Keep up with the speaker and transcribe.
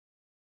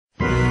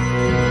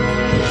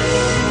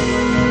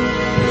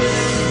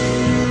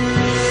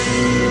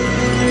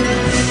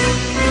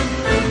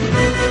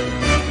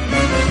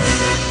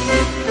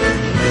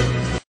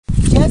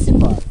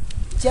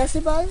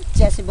Jezebel,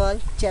 Jezebel,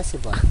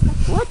 Jezebel.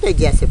 What a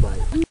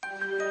Jezebel?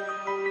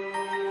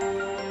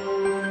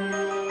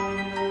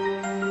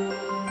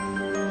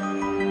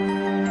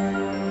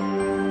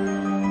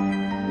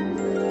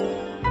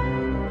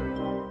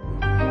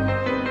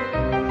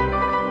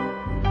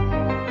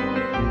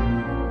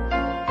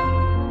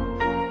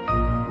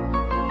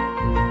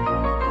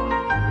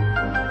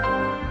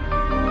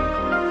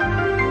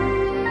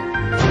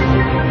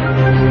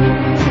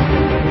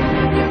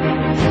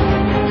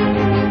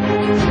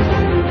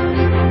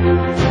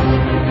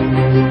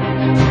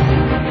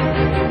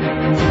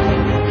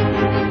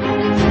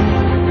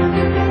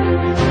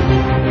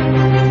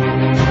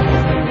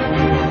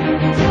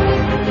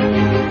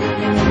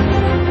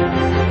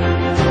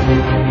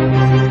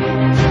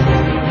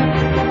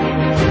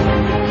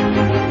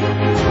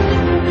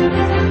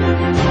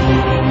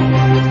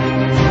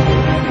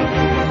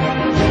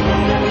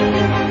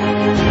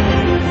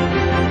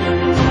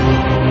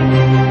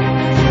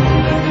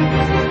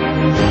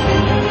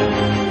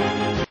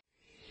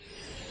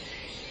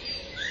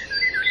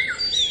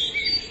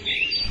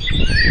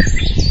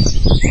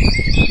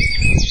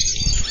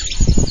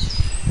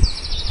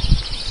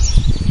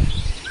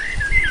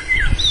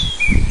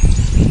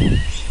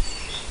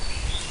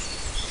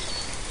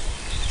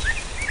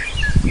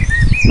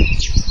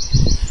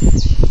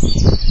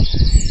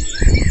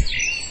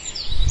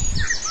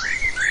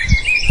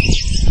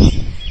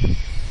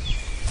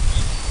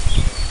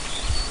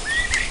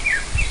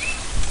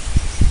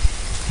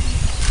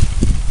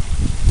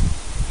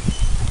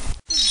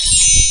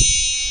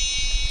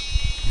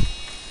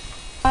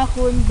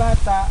 Akon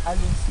bata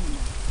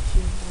alunsina.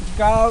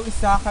 Ikaw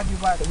isa ka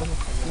diwata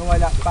nga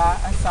wala pa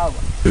asawa.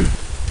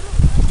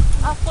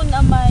 Ako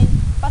namay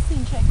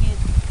pasensya gid.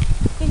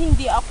 Kaya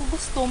hindi ako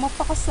gusto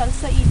mapakasal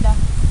sa ila.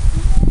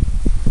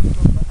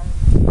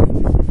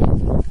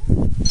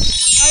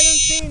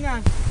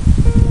 Alunsina.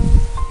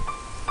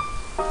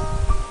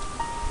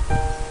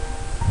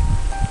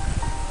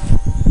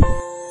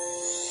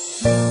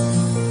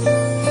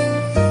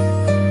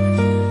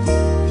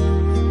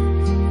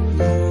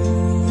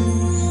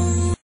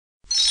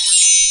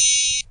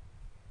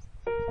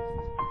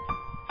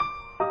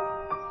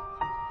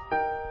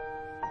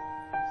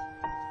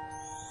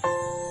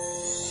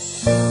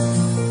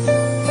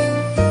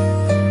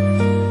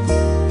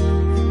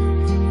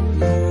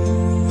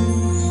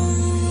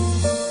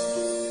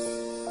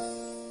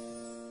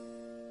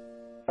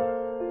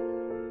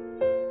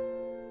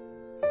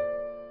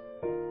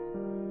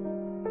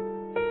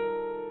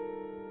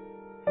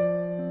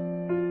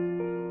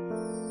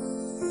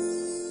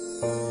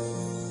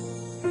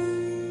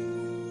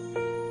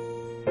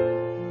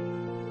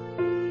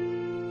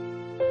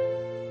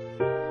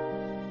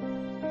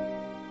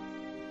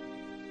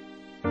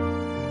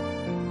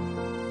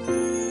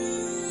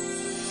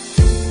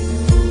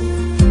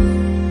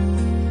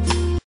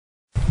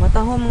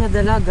 Matahom nga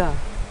dalaga,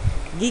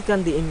 gikan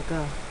diin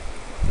ka.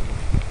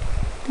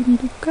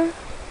 Tundog ka.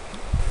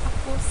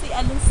 Ako si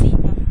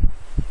Alunsina,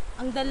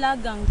 ang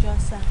dalagang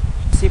Diyosa.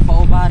 Si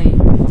Paubari.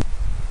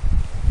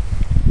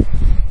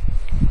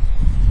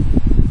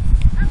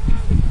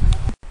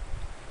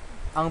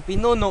 Ang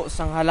pinuno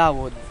sang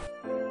Hinilawod.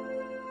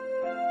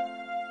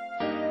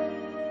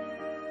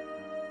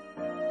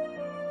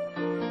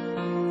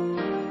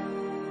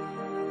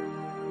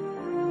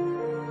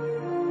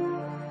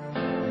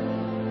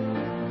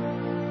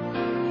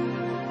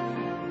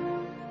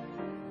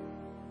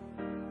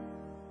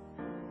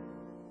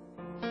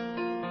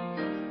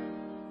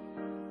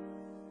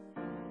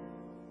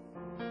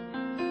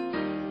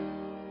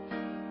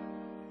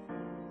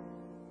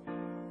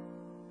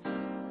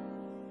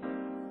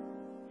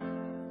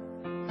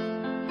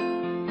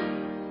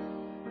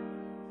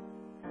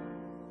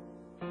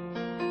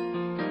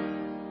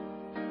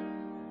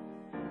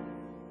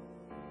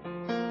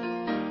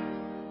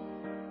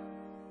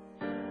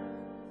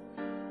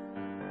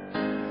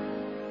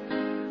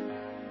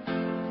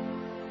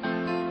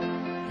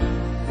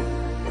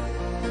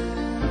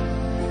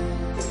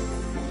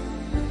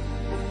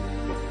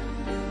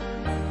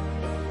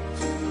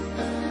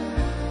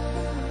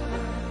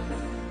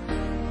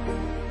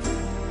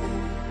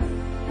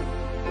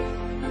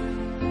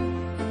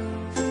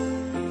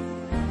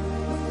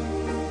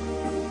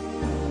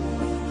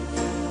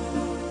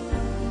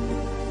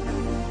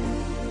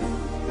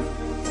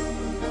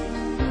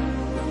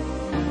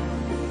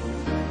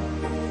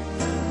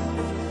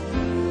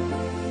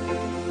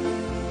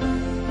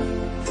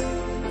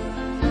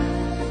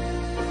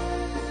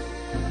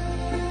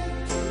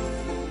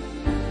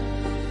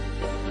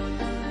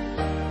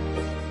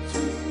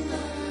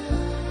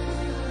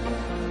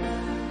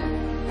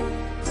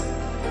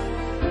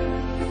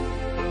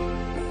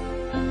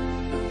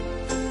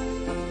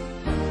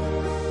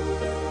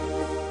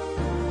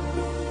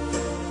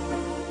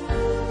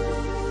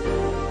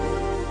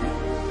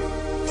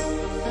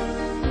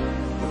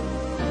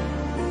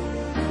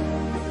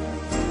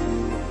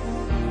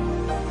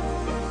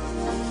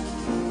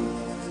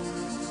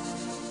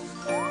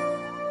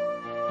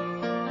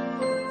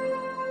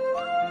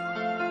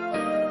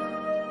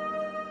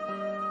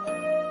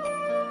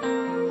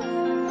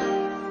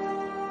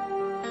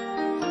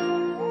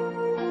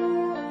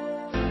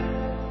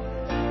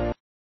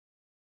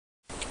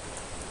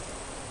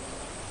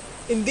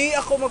 Hindi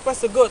ako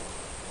magpasugot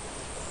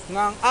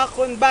nga ang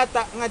akon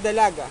bata nga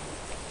dalaga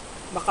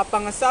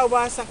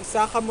makapangasawa sang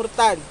isa ka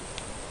mortal.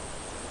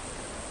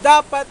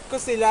 Dapat ko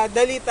sila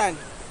dalitan.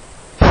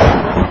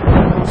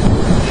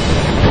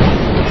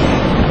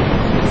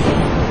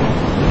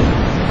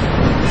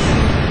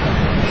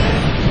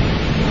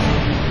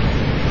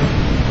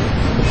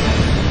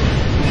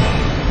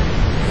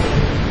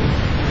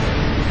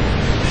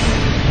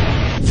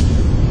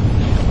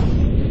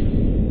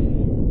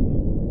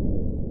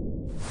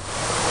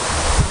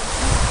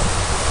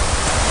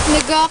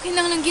 Nagakin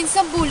lang langgin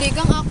sa bulig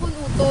ang akon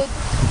utod.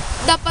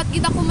 Dapat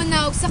gid ako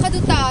manawag sa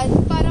kadutaan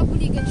para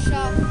buligan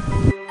siya.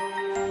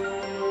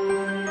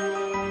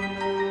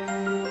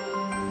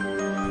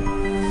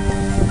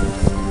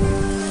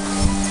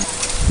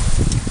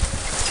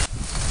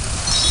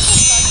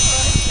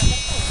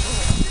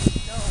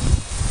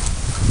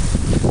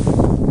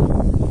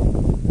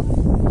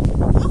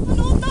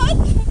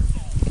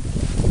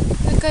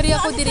 Nagkari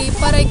ako diri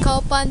para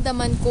ikaw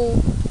paandaman ko.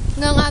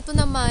 Nga nga ato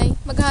namay,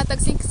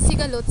 maghatag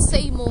sigalot sa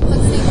imo at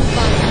sa imong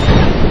bata.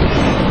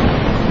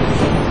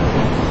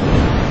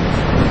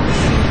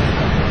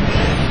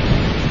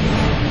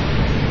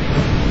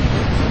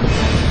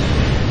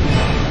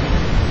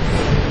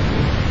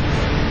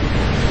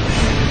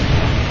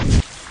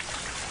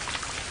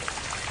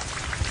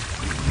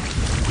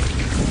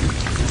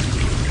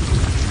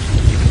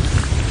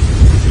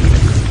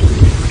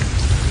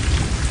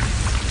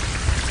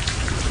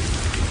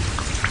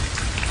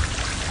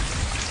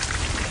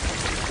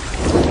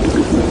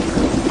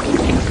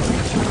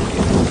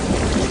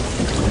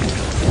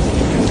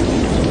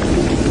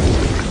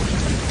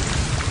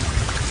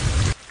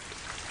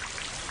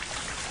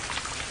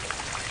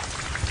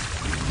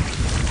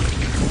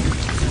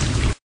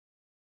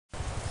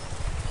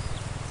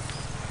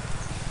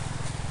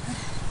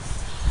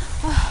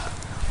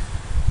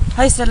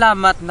 Hay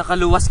salamat,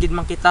 nakaluwas gid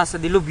man kita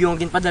sa dilubyo nga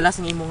ginpadala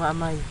sa imo nga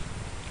amay.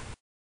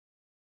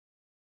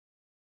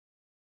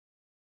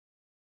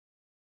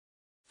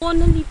 O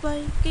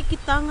nalipay, kay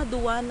kita nga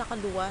duwa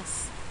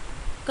nakaluwas.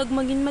 Kag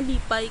magin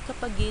malipay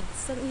kapagid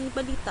sa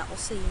ibalita ko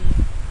sa inyo.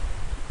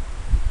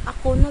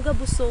 Ako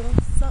nagabusong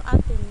sa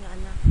aton nga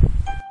anak.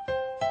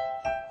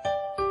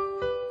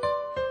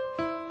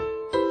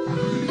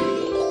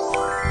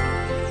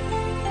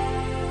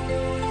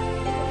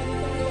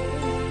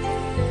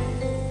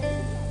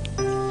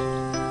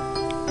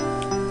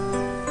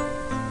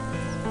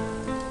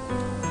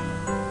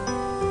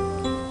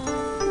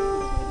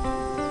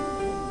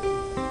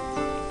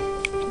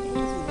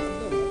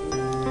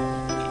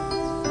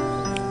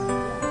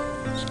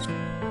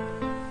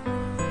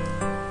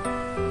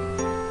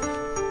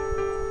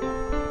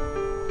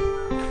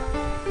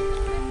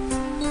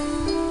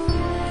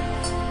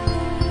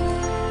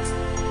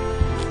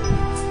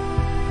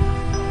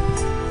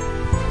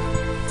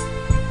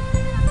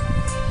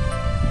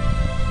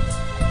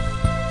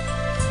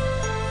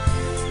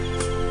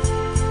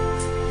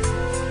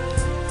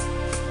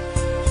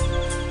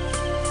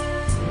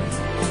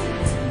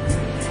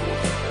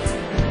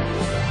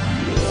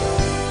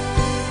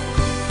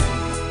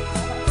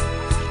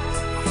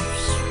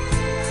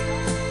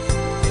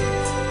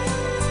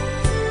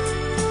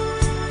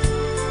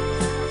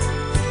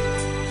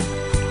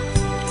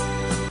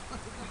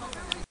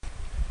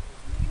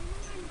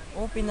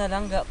 O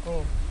pinalangga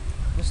ko.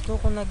 Gusto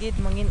ko na gid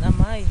mangin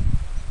amay.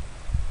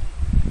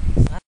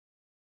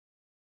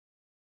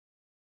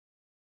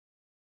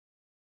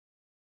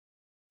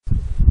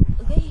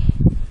 Okay,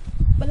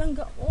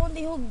 palangga o,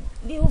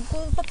 lihog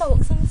ko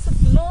patawag sa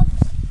sutlot.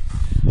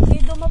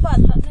 Kaya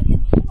dumabata na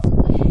gid ko.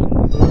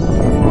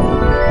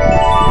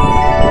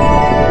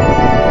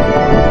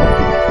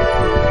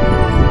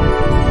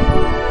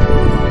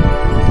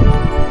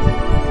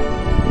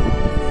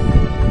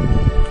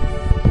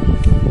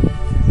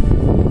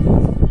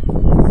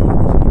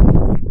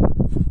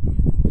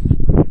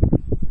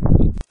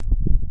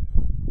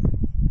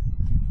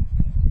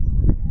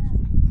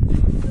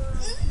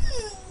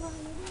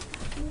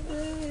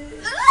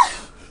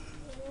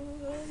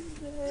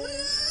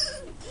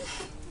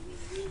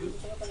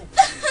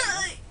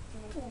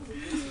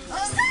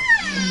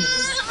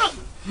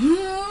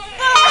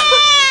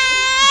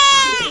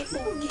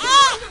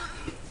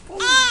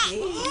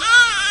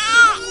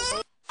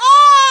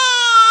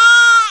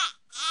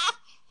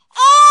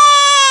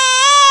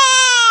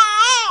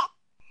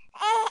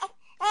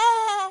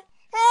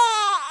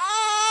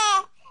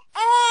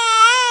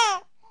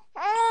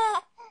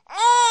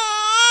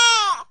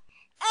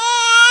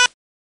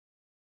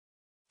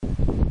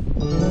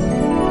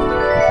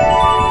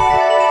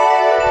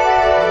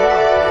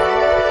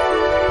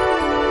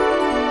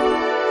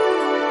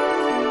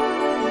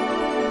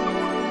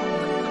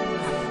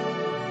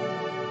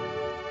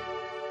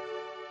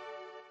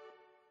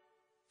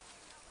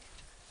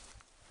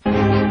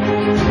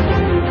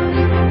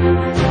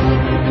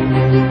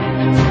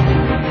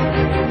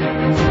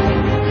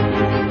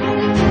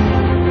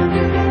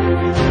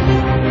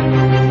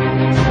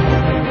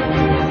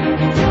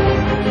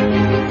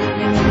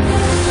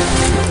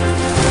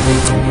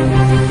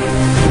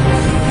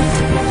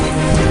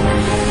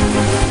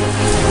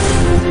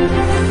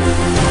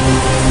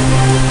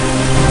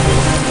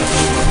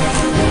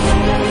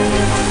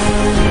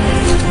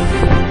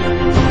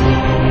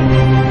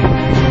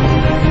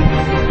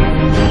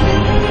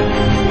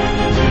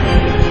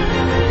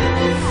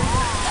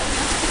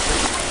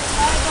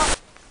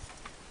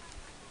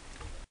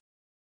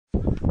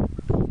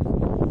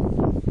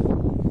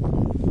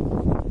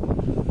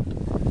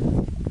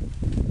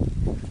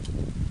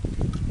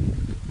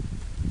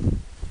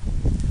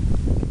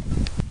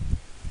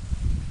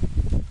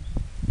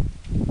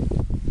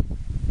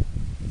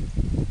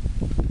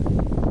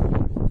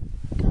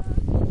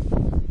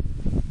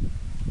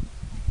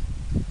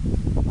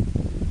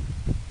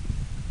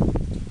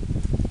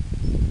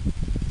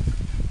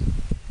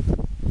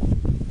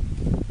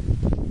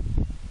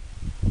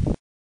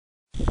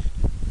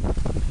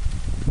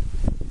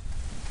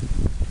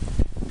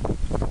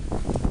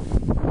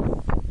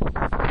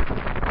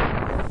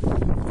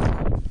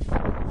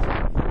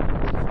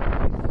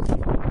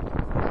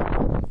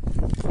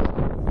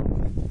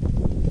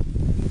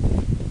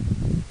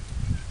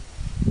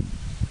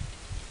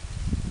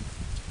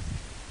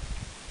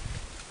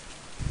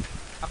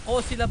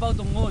 Ako si Labaw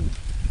Dungon,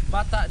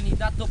 bata ni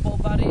Dato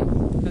Paubari,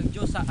 kag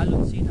Diyos sa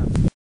Alonsina.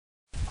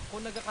 Ako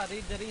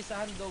nagakari diri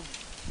sa handog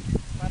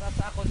para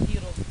sa akong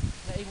hero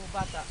na imo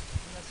bata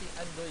na si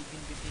Andoy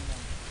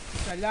Ginbitinan.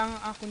 Isa lang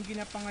ang akong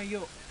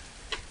ginapangayo.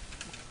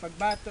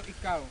 Pagbato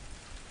ikaw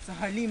sa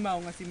halimaw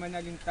nga si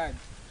Manalintad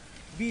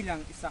bilang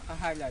isa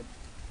kahalad.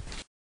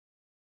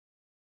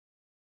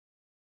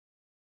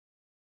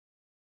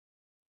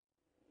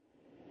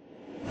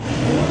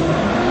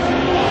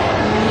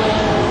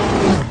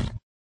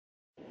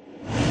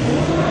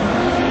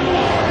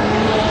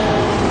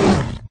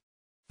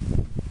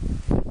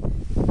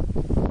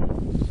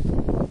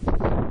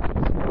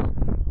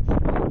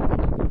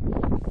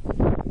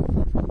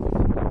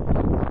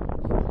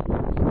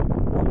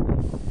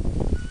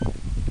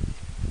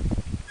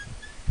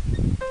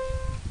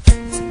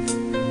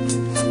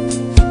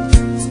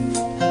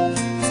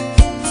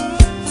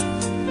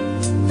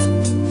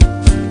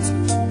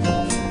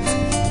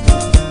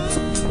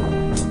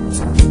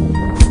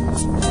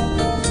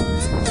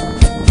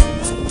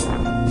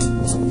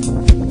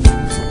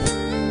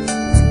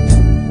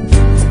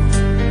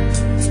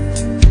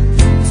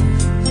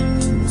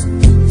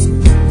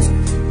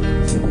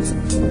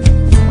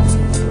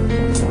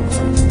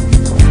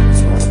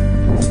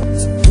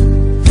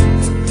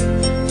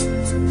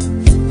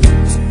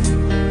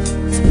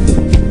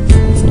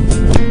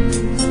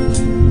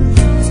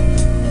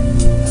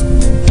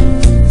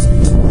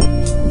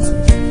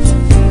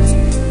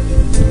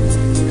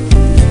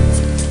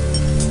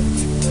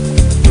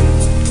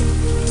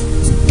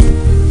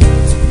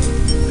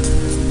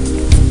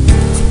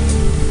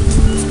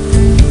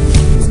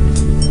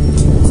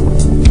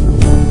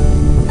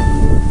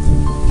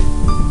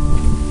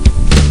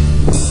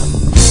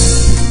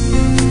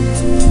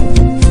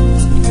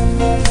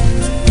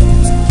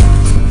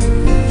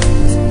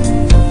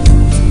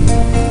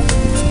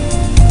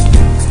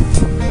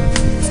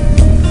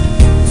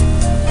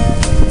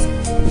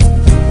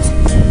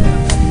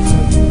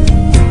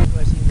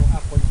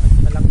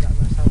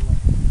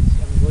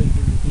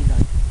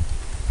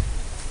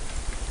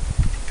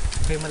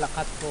 Kay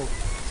malakat ko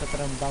sa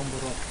Tarambang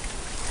Burok.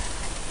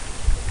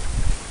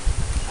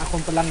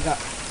 Akong palangga.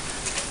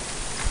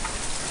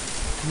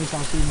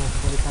 Misang simo,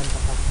 balikan ka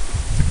ka.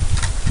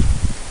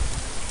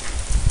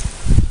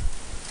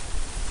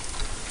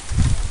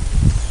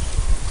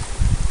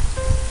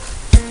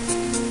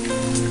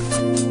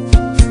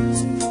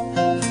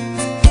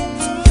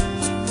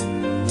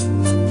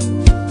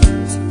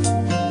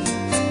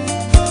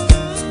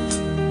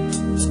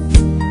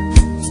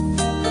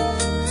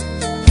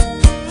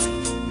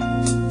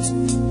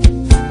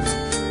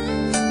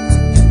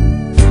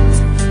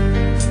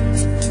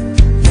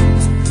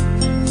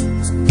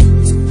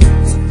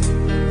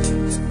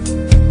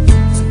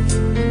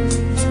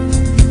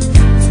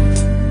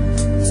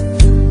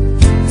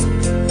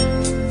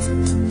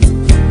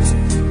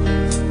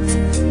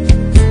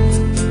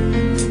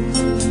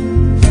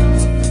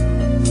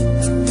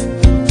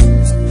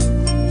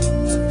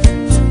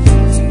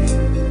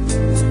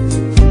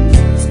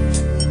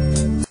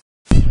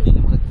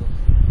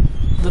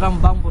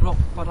 Tarambang Burok,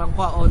 parang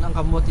kwaon ang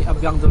kamuti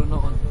abyang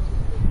noon.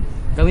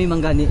 Kami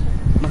manggani,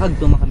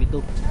 makagtuma kami to.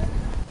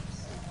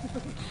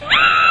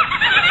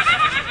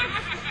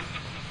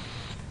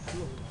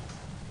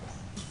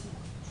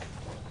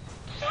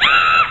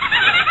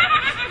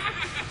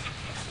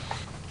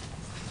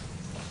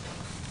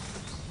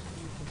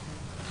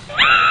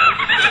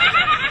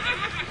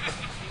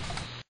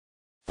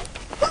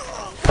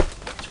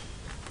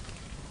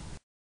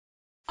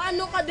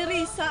 Ano ka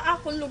diri sa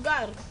akong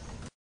lugar?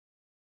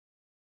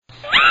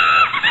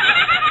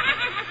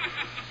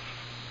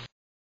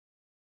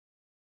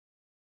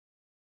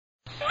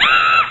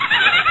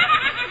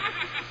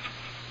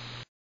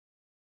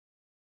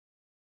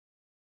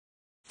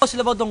 Ako si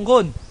Labaw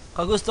Dungon,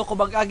 kagusto ko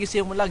mag-agi sa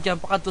iyong malagyan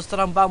pakantos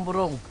Tarambang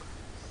Burong.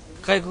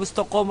 Kaya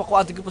gusto ko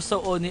makuha ang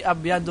tigipusoon ni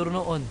Abyandor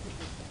noon.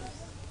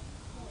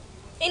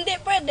 Hindi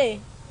pwede.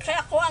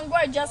 Kaya ako ang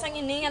gwardya sa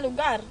ini nga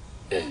lugar.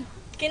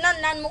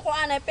 Kinanlan mo ko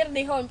anay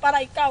perdihon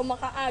para ikaw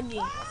makaagi.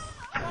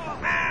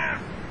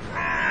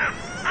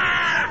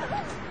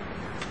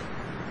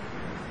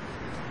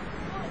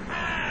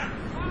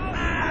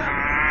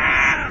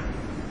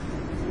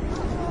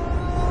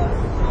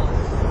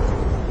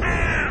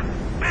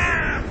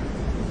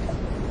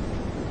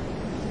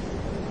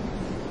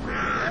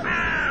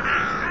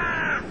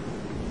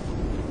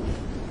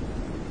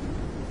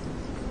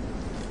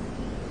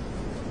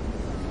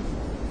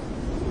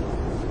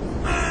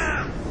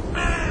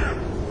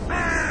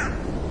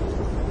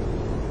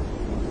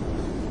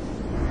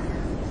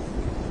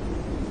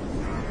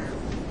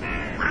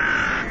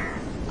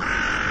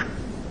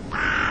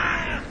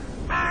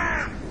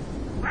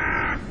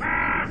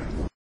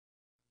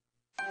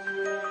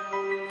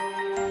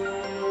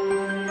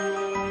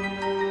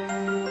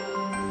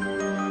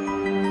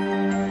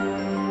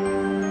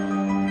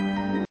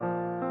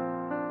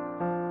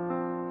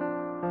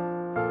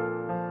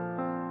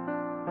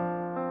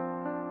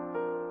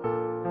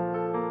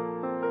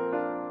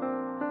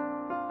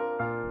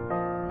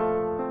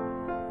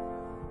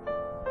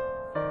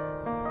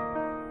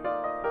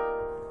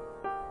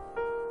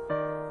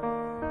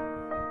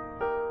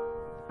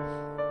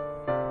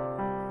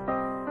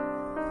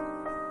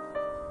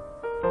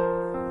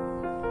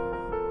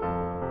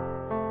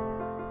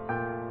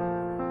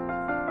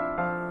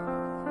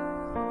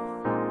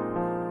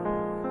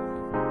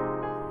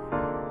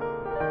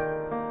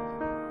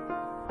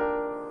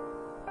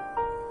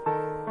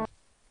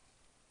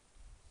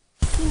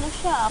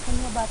 nga ako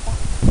nga bata.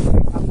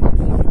 Ako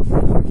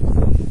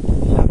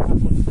siya ang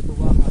akong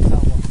katuwa nga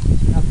asawa.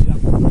 Sinabi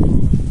ako sa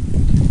iyo.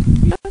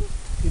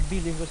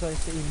 Ibilin ko sa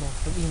imo,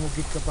 pag imo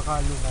gid ka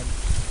pakalungan.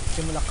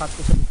 Kaya malakat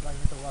ko sa lugar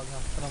na tawag nga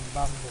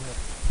trambang bungot.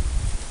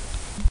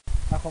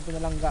 Akong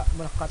pinalangga,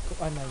 malakat ko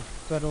anay,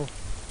 pero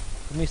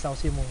kumisaw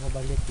si mo,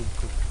 mabalik din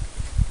ko.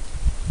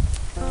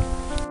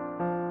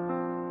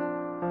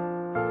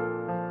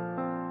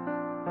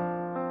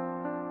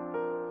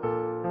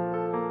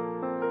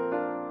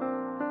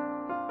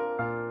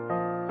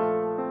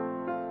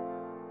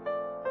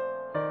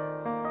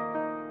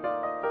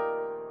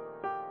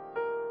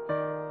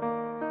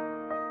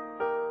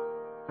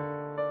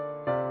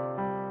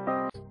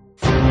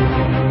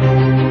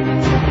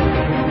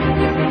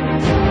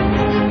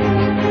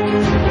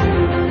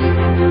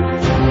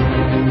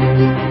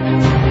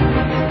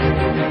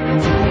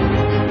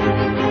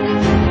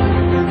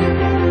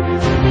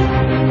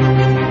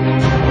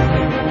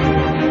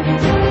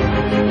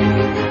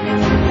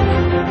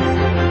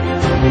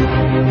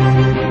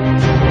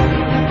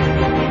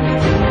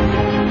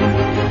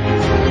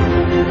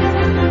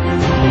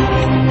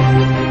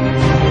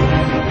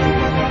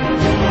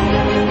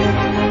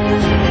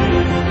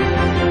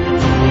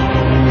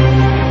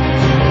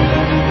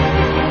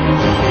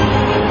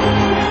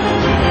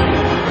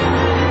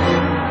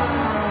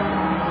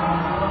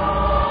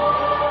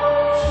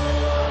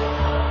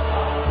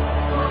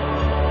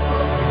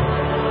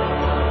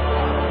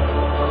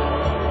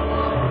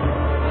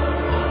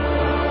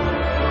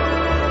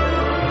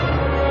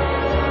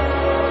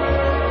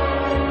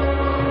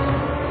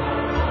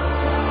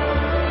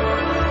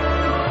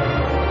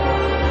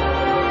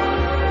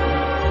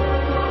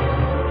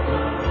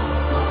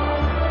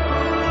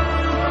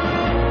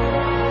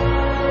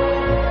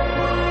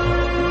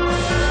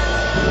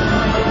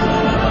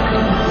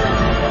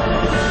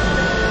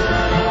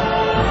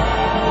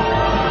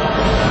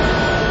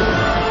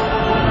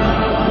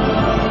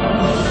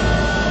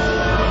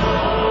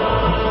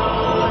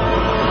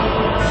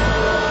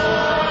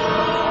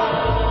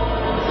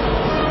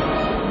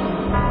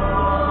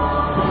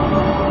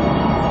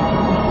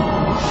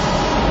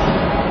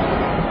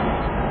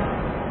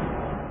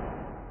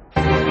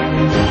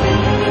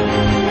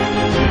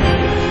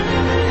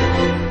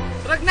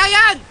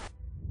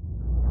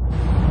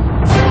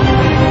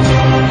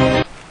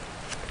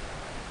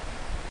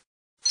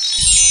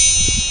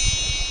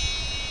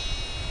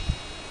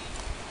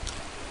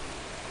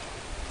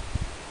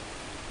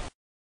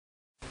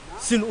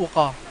 Sino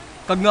ka?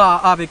 Kag nga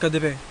aapi ka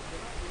dire.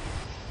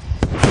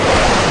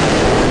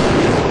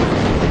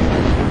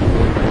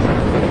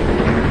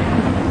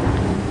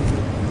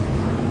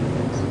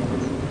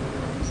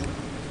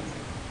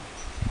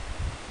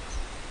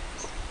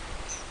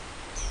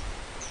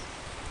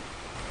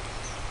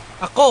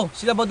 Ako,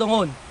 sila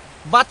Badongon.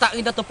 Bata ang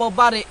inatupaw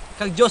bari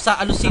kag Diyos sa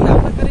alusina.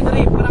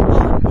 Nagkari-dari para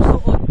ko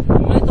suot.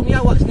 Mga itong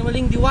yawa sa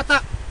maling diwata.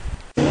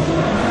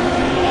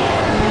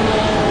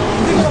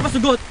 Hindi ko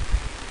mapasugot.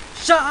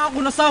 Siya ang ako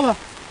nasawa.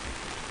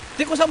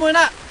 Di ko sa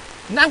muna.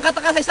 Naangkat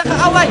ka sa isang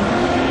kaaway.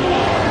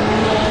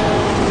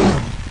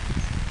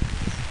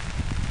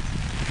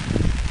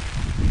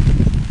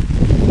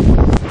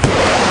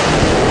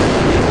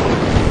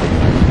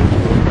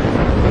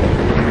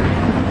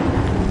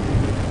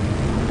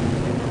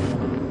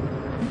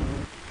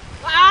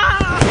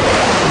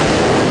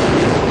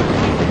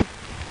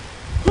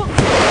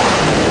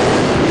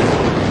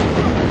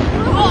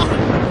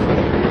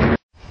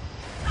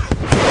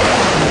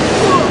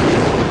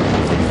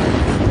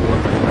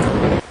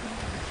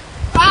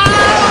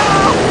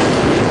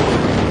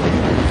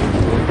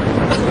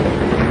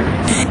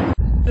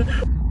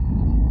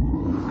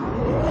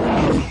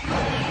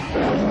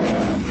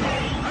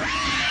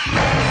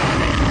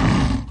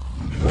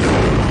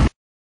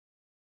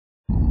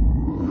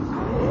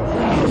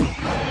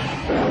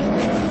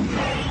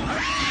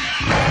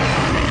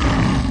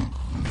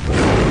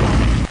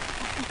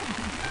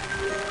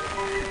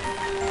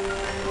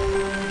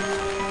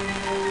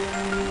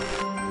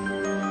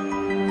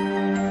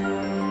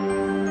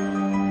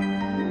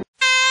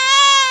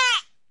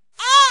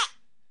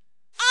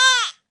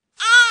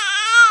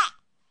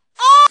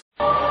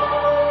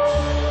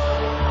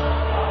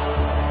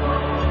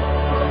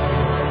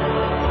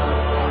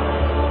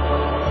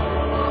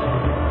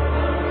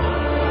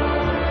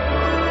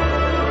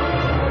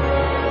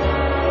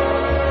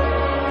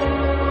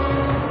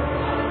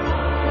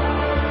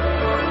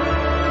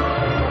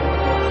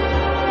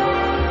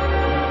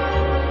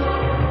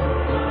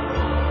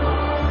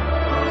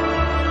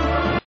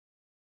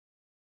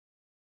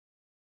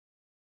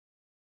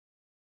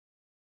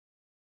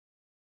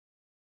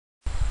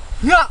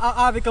 Nga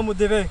aapi ka mo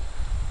dire.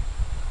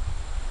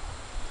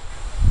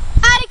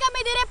 Ari kami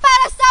dire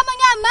para sa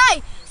mga may,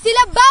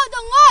 sila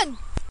Badongon!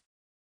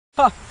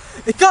 Ha!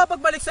 Ikaw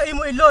pagbalik sa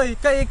imo iloy,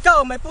 kay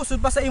ikaw may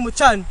pusod pa sa imo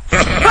tiyan.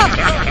 Ha!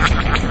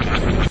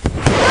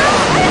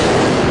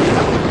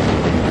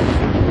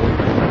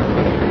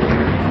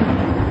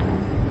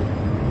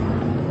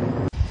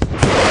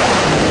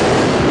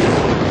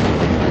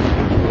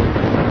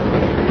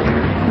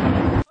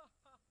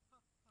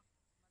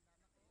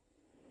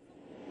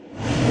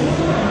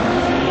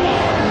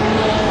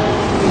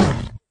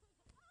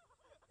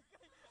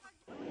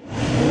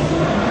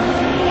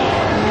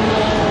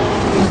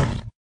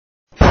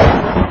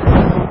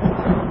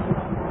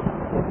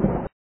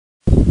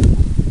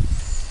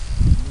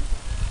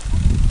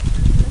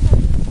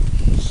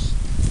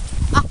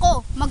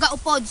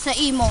 upod sa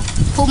imo,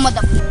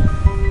 humadap.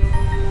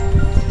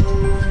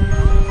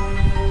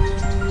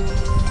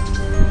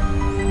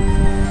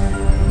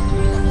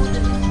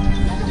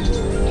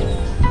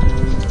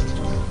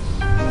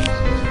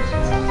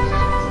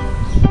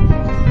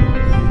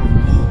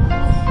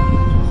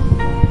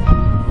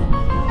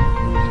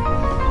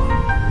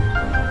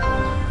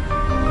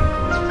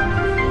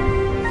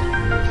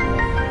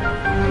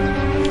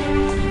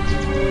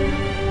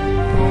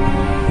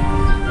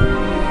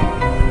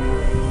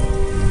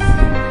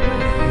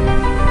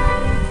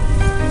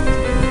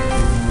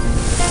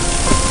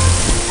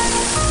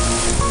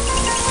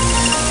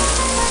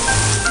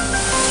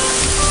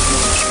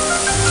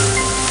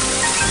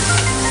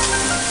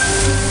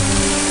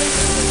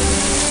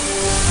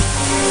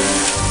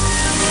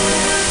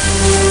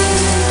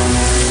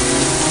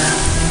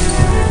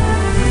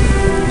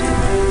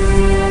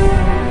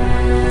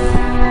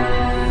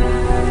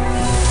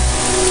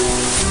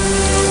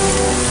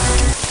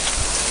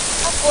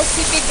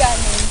 Si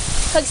Piganin,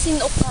 kag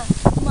sino ka,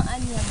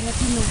 maanyag na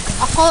tinuga.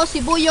 Ako si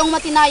Buyong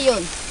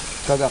Matinayon.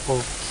 Kag ako,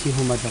 si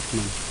humadap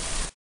man.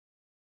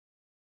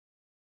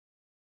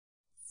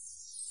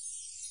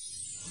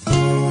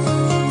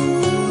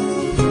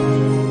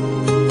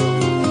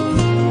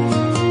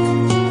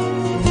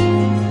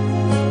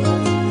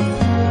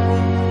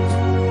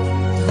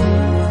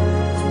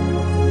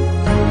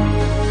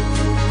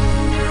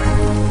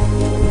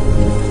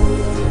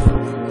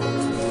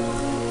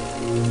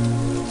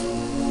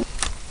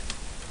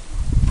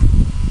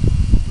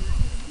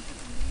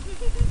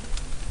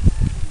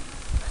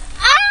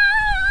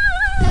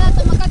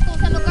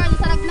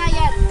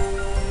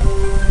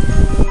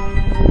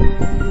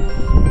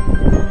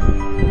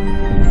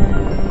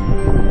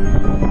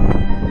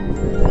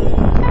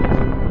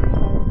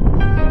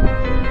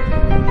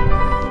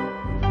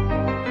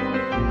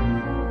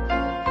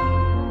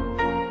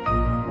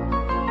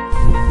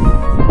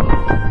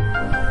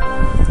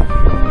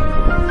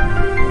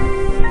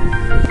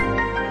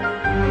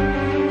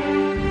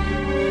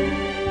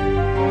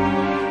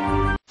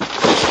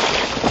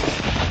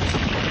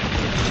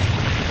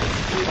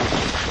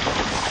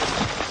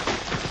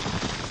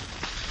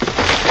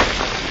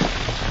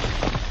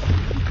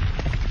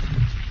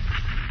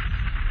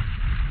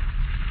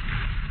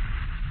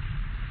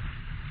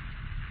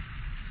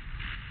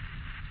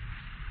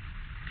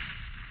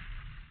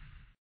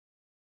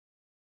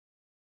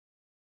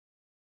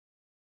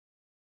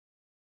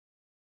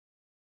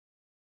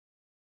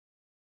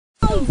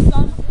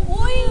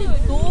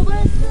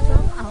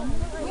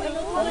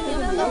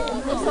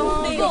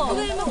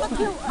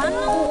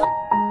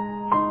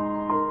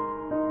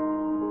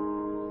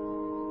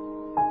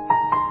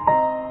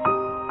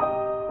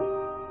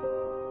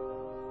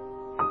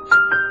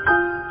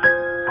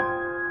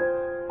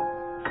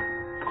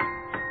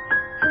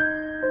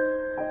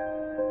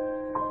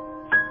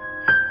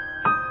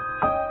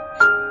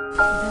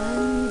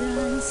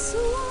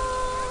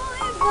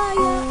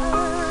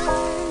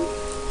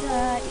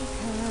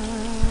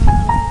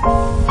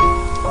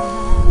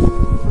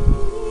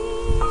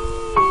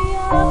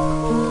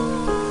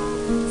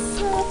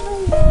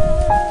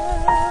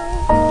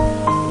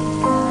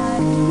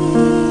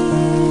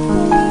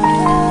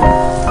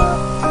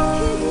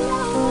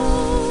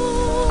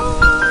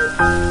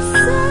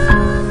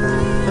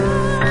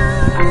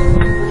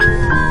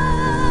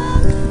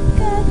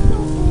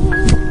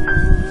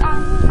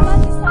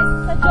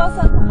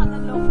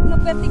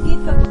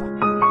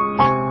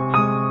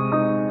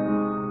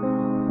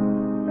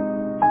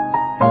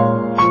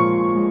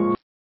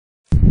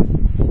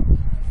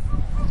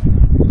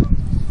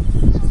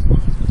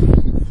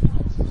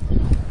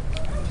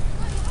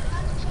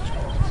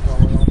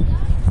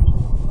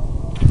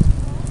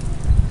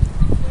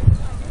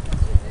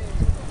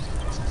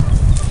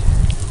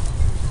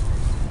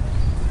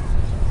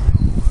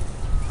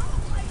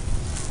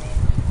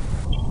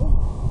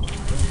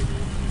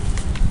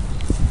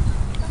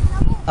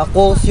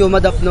 Ako si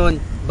humadap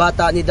nun,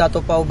 bata ni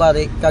Dato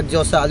Paubari, kag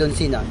Diyos sa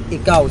Alonsina.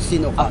 Ikaw,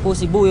 sino ka? Ako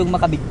si Buyong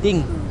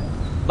Makabigting,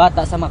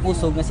 bata sa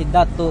makusog nga si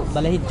Dato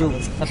Balahidjog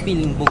sa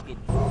piling bukid.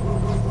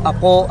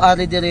 Ako,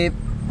 ari diri,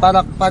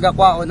 para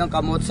pagakwaon ng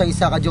kamot sa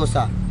isa ka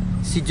Diyosa.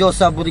 Si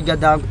Diyosa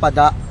Burigadang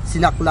Pada,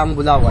 Sinaklang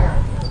Bulaway.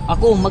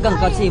 Ako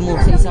magangkad sa imo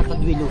sa isa ka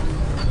duwelo.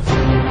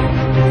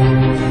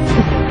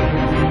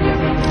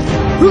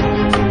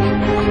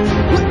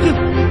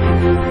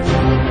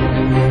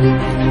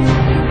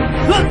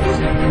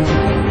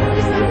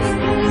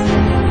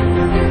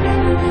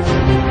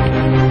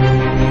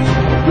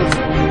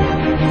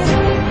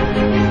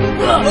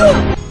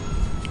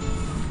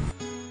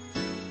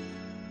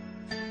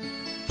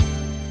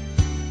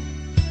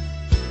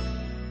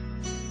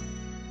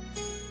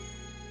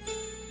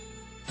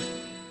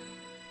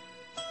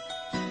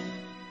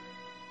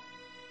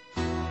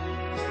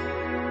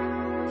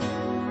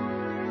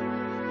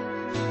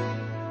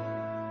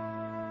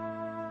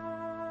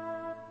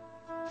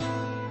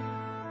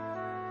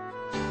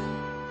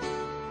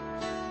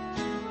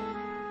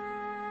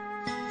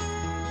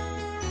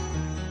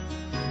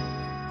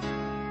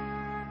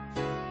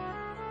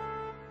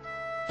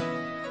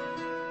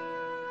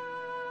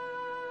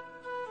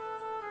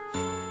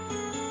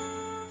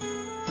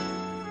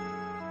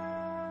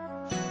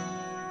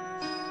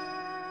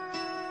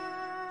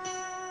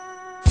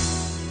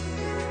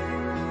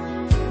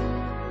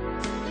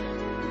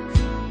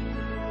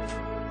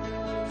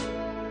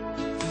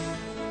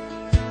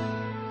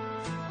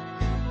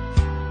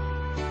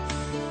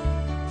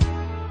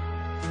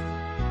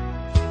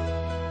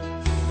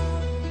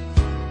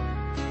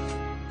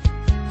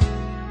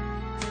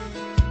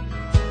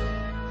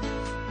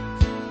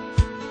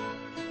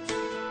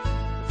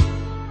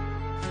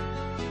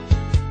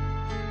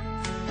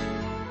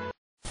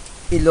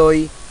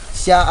 Iloy,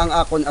 siya ang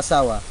akon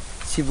asawa,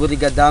 si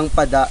Brigadang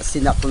Pada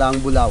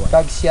Sinaklang Bulawan.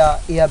 Kag siya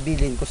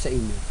ihabilin ko sa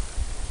imo.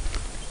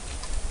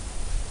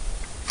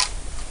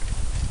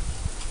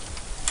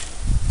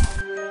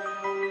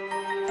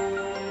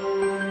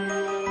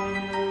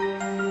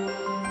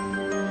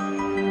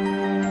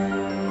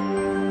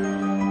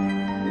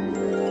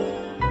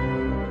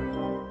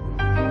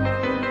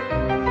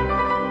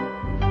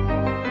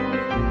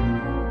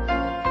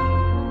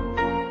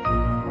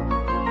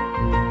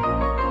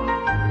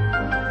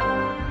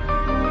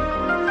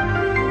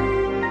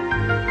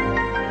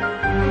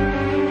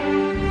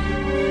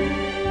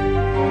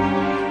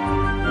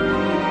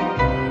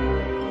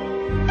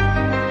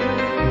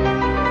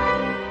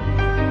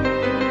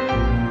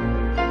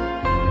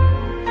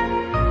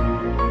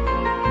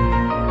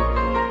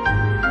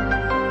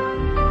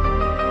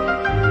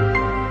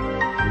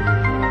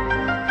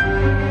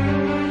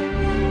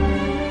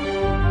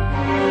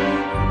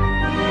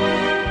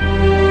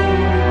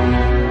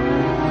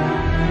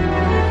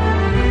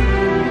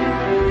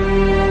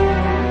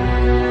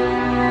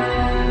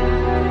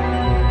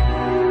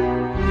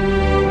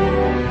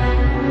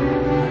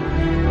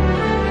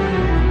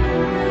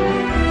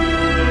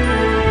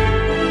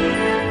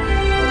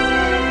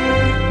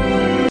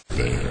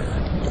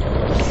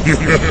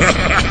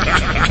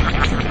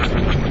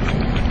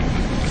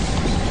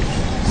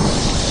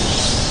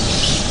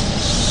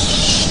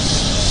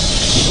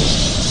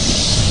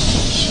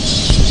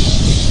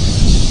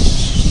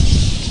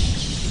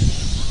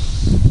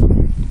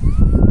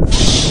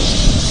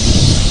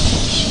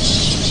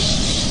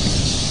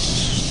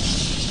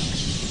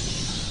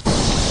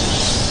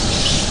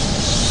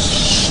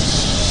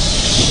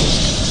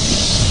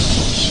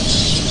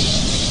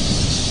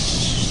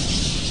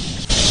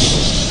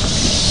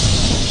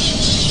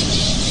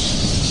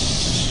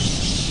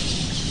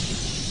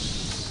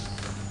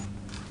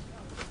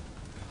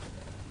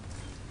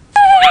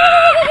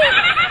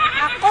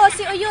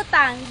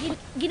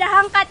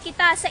 Ginahangkat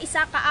kita sa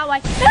isa ka away.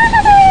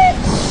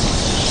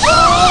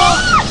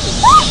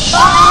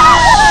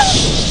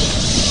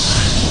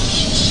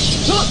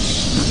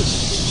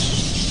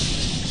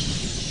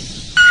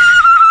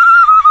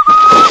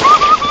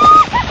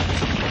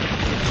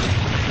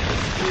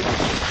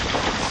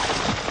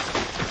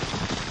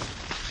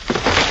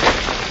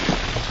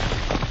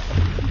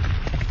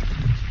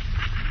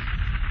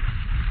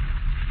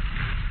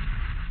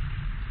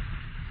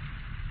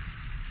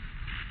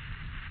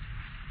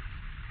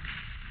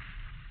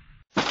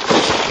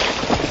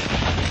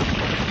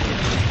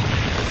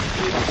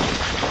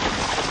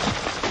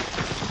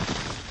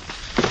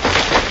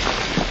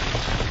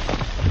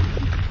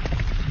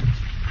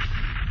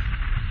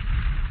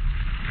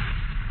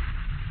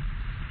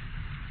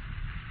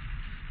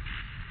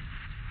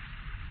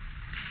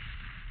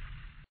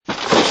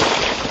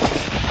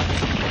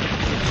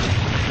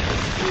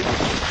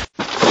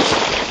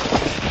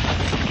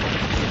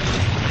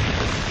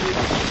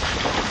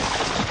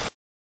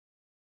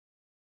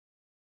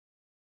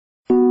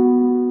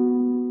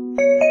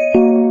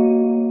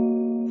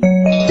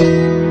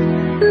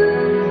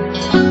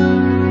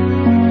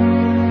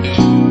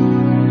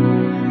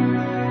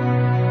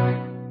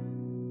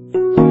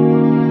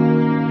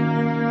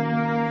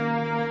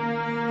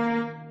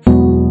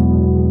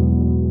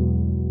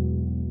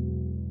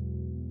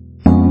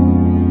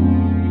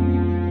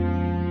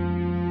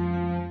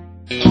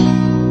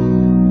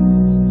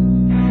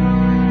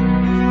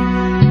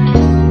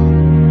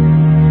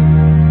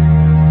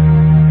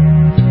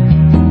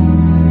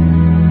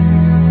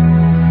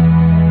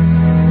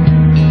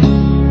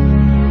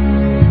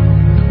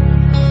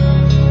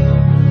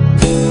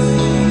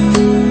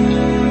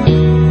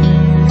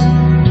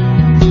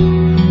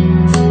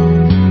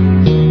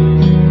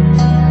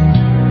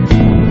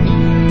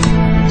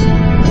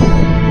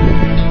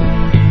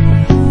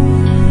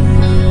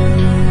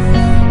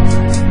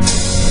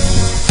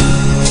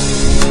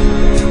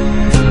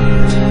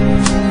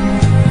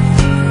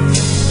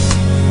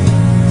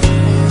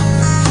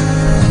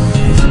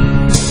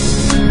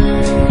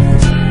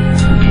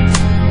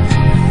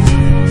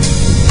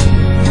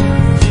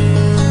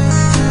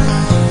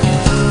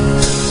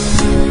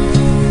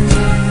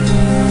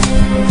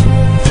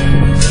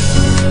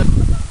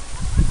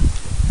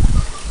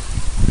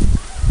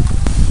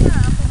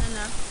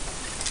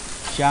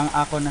 Siya ang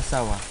ako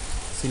nasawa,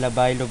 sila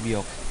bay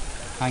lubyok,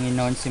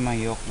 Hanginoon si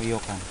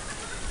mayok-uyokan.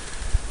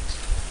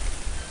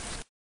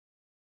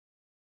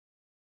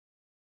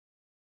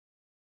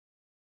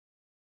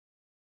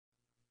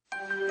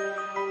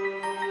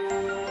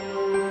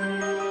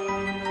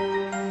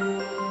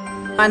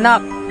 Anak,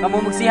 kamu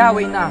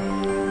magsihawi na.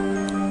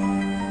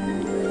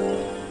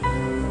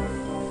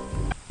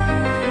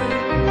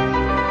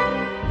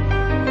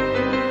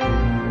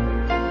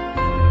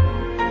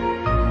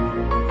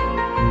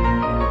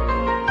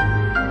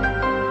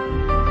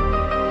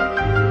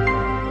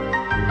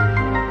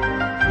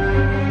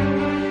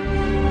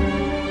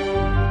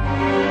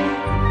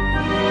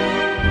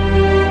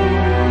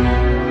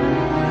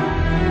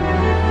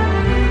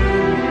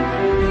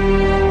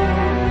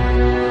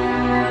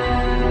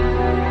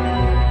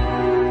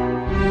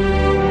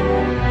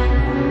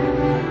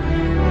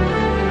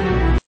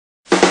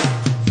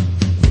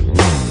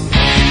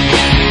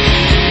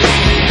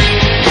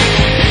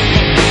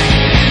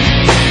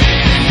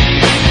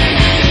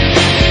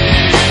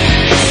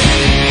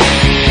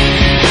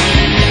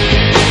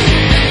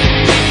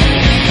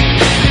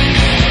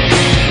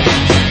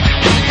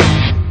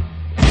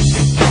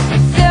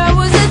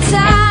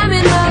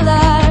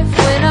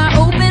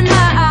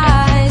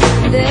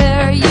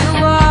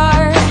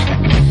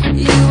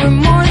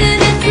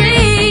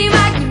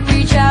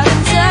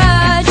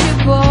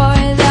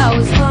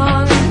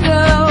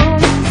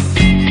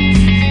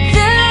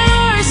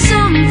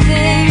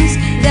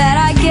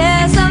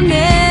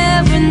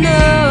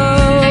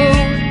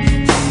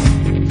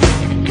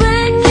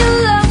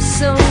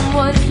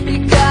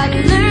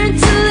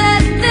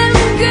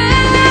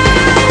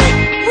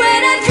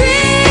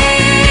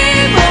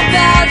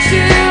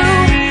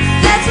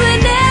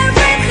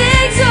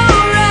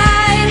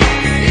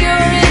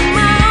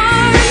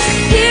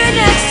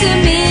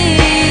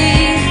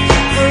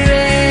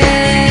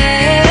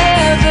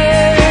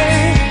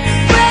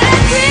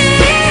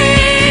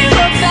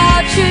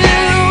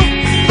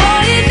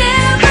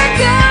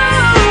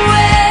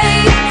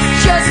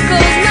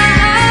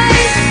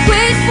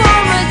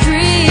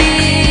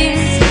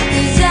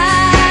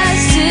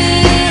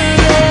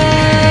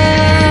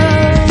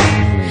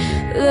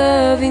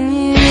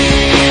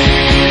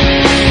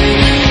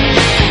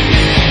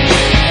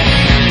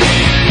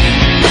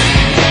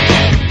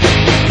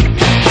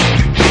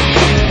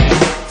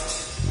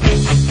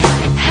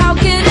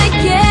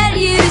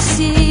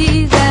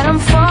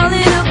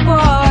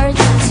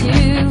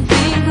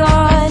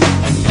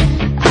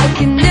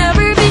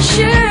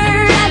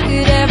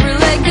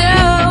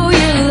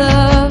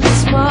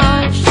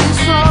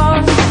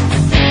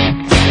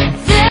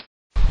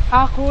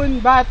 Dong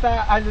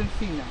bata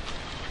Alonsina.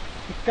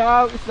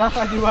 Ikaw isa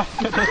ka diwas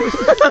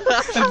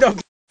na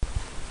dog.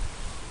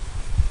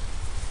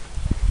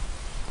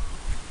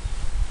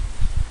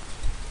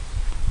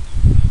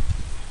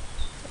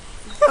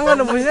 Ang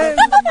ano mo yan?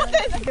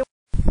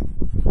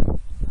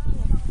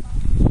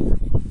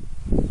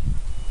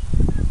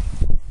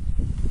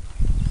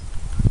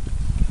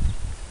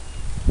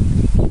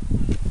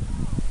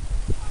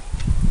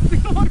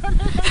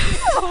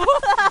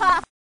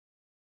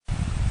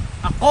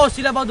 Ako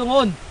sila ba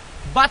dungon?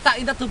 Bata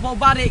ina to pa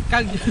bari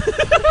kag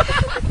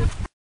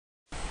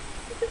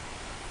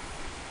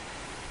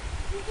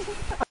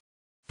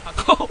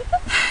Ako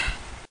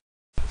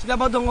sila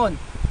ba dungon?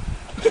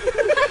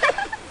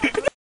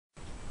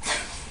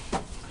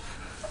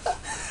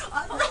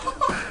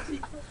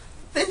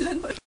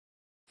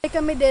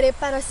 Kami dire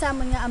para sa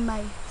amon nga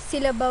amay,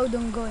 sila baw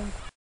dunggon.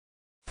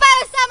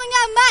 Para sa amon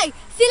nga amay,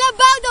 sila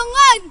baw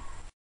dunggon!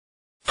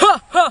 Ha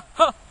ha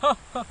ha ha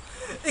ha!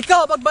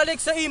 Ikaw pagbalik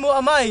sa imo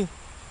amay,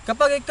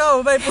 kapag ikaw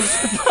may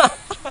puso pa.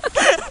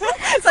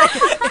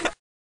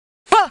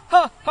 Ha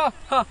ha ha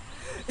ha!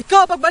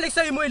 Ikaw pagbalik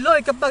sa imo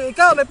iloy, kapag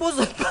ikaw may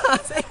puso pa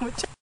sa imo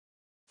tiyan.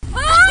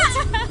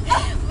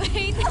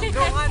 Wait!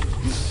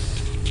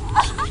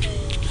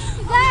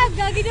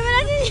 Gagi naman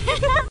natin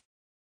yan!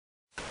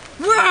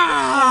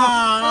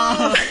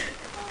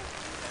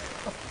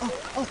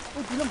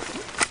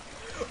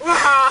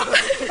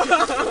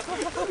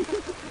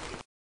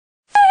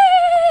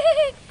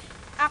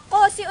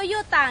 Ako si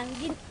Uyutang,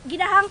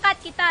 ginahangkat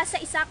kita sa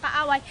isa ka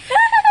away.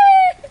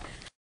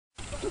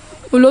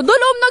 Ulo,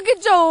 dalom na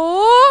gidya,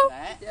 oh!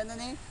 Ano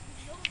ni?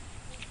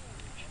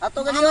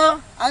 Ato ganito,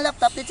 ang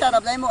laptop ni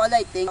Charab na mo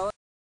alighting.